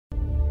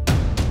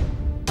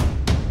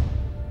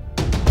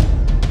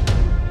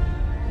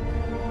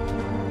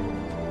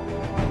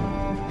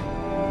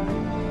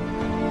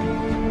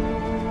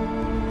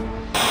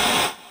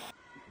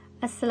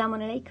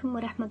Assalamu alaikum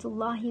wa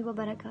rahmatullahi wa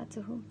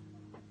barakatuhu.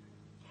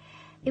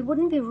 It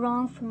wouldn't be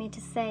wrong for me to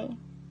say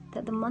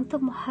that the month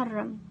of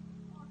Muharram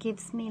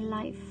gives me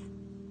life.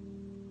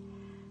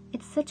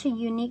 It's such a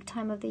unique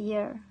time of the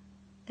year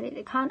that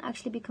it can't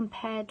actually be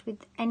compared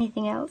with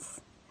anything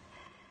else.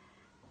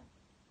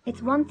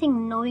 It's one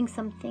thing knowing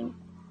something,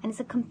 and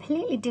it's a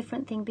completely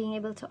different thing being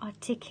able to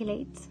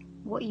articulate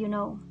what you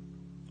know.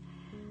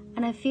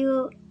 And I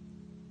feel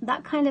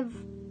that kind of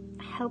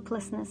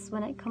helplessness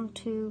when it comes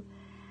to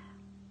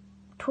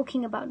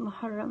talking about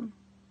Muharram,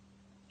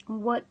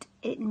 what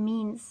it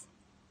means.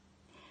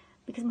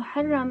 Because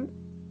Muharram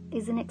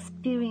is an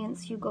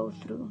experience you go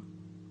through.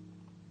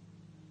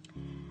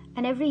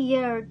 And every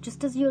year,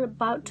 just as you're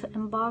about to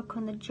embark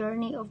on the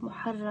journey of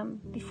Muharram,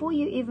 before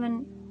you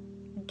even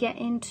get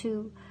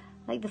into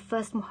like the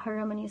first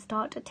Muharram and you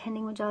start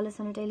attending majalis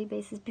on a daily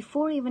basis,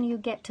 before even you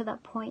get to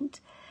that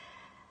point,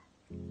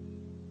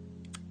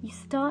 you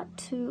start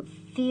to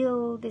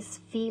feel this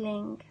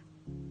feeling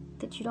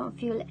that you don't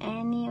feel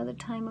any other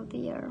time of the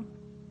year.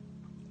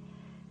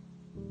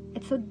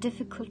 It's so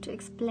difficult to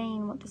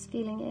explain what this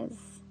feeling is.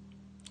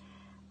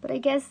 But I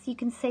guess you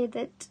can say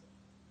that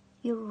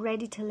you're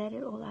ready to let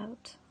it all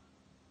out.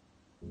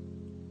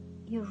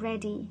 You're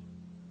ready.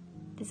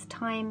 This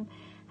time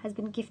has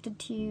been gifted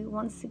to you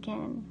once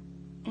again,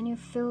 and you're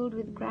filled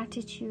with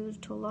gratitude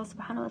to Allah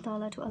subhanahu wa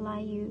ta'ala to allow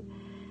you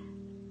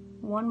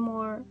one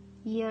more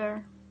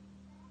year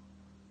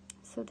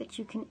so that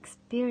you can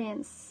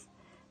experience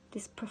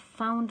this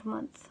profound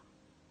month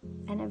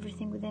and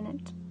everything within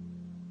it.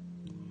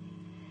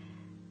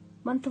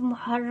 Month of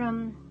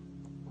Muharram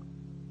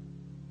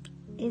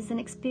is an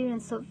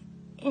experience of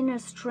inner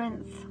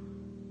strength,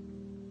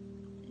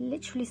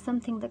 literally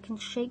something that can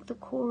shake the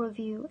core of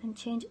you and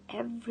change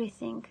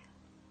everything.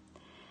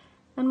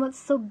 And what's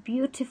so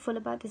beautiful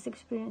about this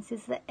experience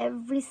is that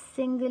every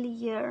single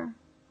year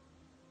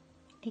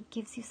it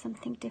gives you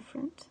something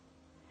different.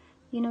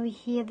 You know, we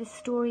hear the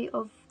story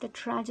of the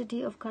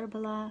tragedy of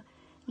Karbala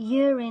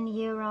year in,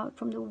 year out,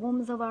 from the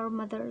wombs of our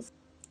mothers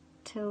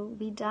till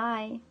we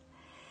die.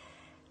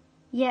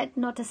 Yet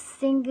not a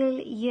single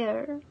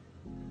year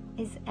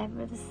is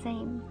ever the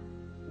same.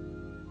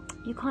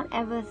 You can't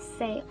ever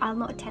say, I'll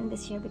not attend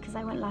this year because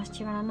I went last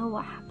year and I know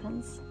what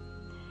happens.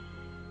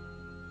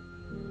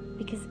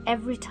 Because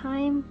every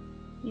time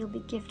you'll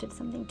be gifted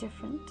something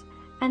different.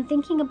 And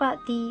thinking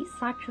about the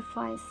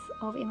sacrifice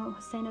of Imam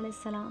Hussein alayhi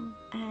salam,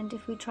 and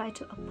if we try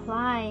to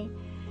apply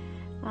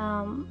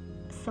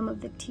some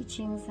of the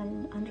teachings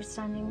and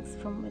understandings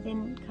from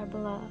within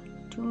Karbala,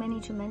 too many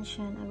to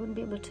mention, I wouldn't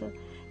be able to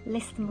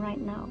list them right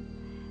now.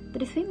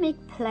 But if we make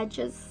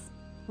pledges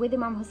with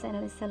Imam Hussein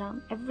alayhi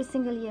salam every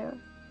single year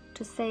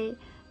to say,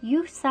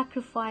 you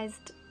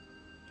sacrificed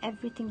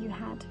everything you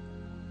had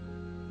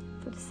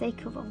for the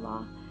sake of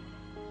Allah,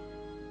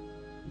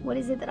 what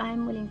is it that I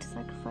am willing to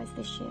sacrifice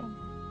this year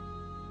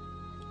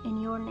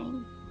in your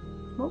name?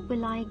 What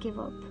will I give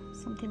up?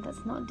 Something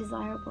that's not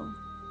desirable.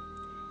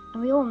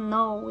 And we all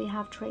know we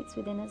have traits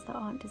within us that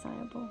aren't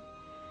desirable.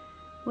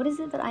 What is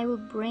it that I will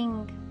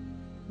bring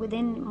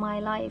within my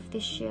life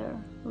this year?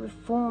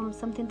 Reform,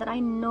 something that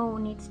I know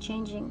needs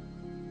changing.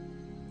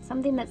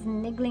 Something that's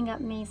niggling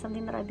at me,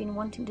 something that I've been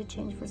wanting to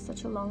change for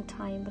such a long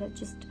time, but I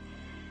just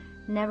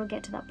never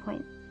get to that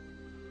point.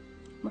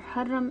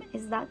 Muharram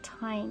is that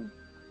time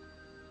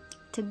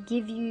to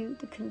give you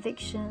the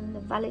conviction, the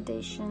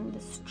validation,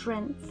 the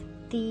strength,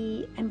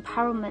 the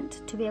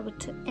empowerment to be able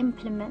to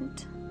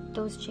implement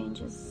those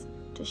changes,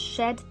 to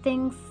shed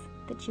things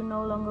that you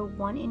no longer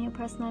want in your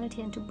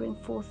personality and to bring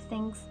forth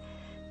things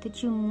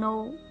that you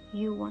know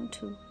you want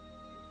to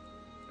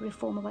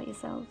reform about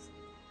yourselves.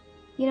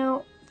 You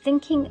know,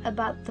 thinking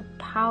about the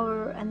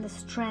power and the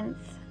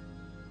strength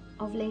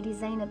of Lady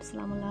Zainab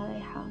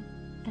Salamullah alayha,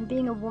 and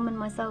being a woman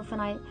myself,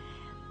 and I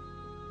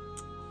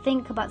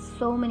think about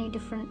so many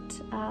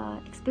different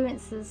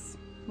experiences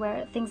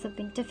where things have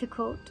been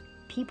difficult,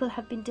 people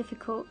have been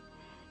difficult,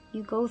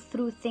 you go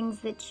through things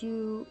that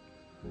you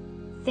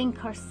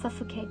think are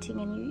suffocating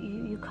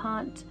and you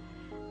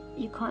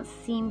can't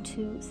seem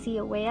to see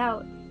a way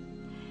out.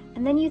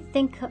 And then you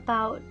think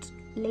about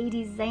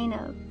Lady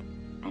Zainab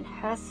and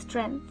her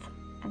strength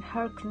and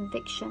her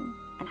conviction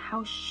and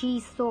how she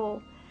saw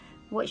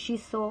what she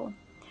saw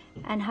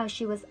and how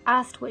she was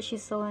asked what she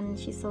saw and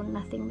she saw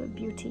nothing but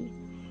beauty.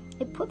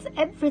 It puts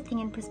everything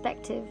in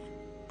perspective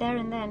there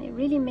and then. It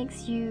really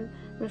makes you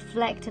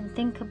reflect and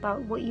think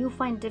about what you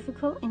find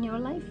difficult in your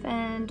life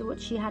and what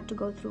she had to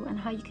go through and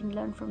how you can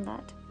learn from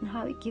that and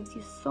how it gives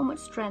you so much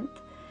strength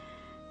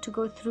to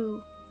go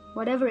through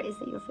whatever it is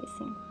that you're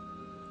facing.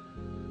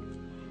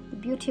 The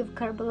beauty of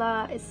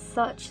Karbala is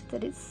such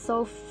that it's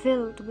so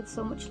filled with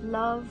so much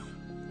love,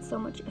 so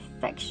much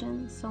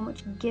affection, so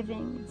much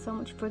giving, so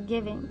much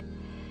forgiving,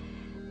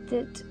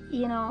 that,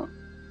 you know,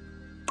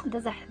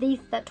 there's a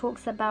hadith that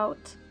talks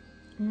about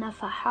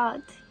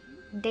nafahat,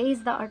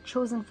 days that are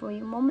chosen for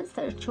you, moments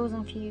that are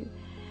chosen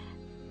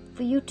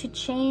for you to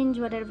change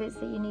whatever it is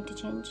that you need to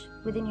change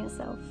within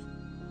yourself.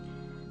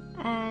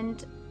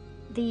 And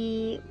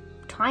the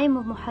time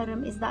of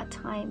Muharram is that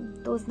time.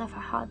 Those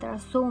nafahat, there are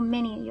so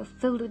many, you're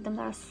filled with them.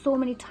 There are so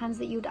many times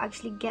that you'd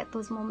actually get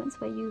those moments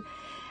where you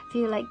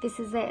feel like this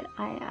is it.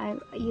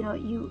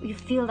 You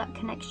feel that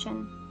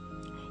connection.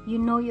 You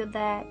know you're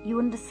there. You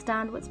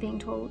understand what's being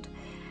told.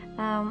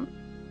 And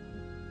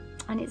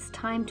it's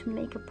time to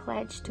make a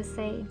pledge to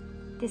say,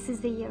 this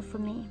is the year for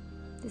me.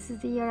 This is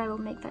the year I will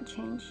make that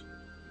change.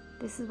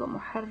 This is what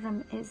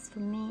Muharram is for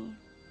me.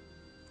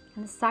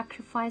 And the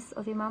sacrifice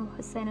of Imam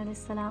Hussein alayhi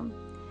salam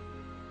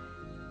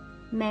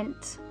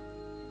meant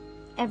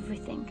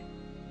everything.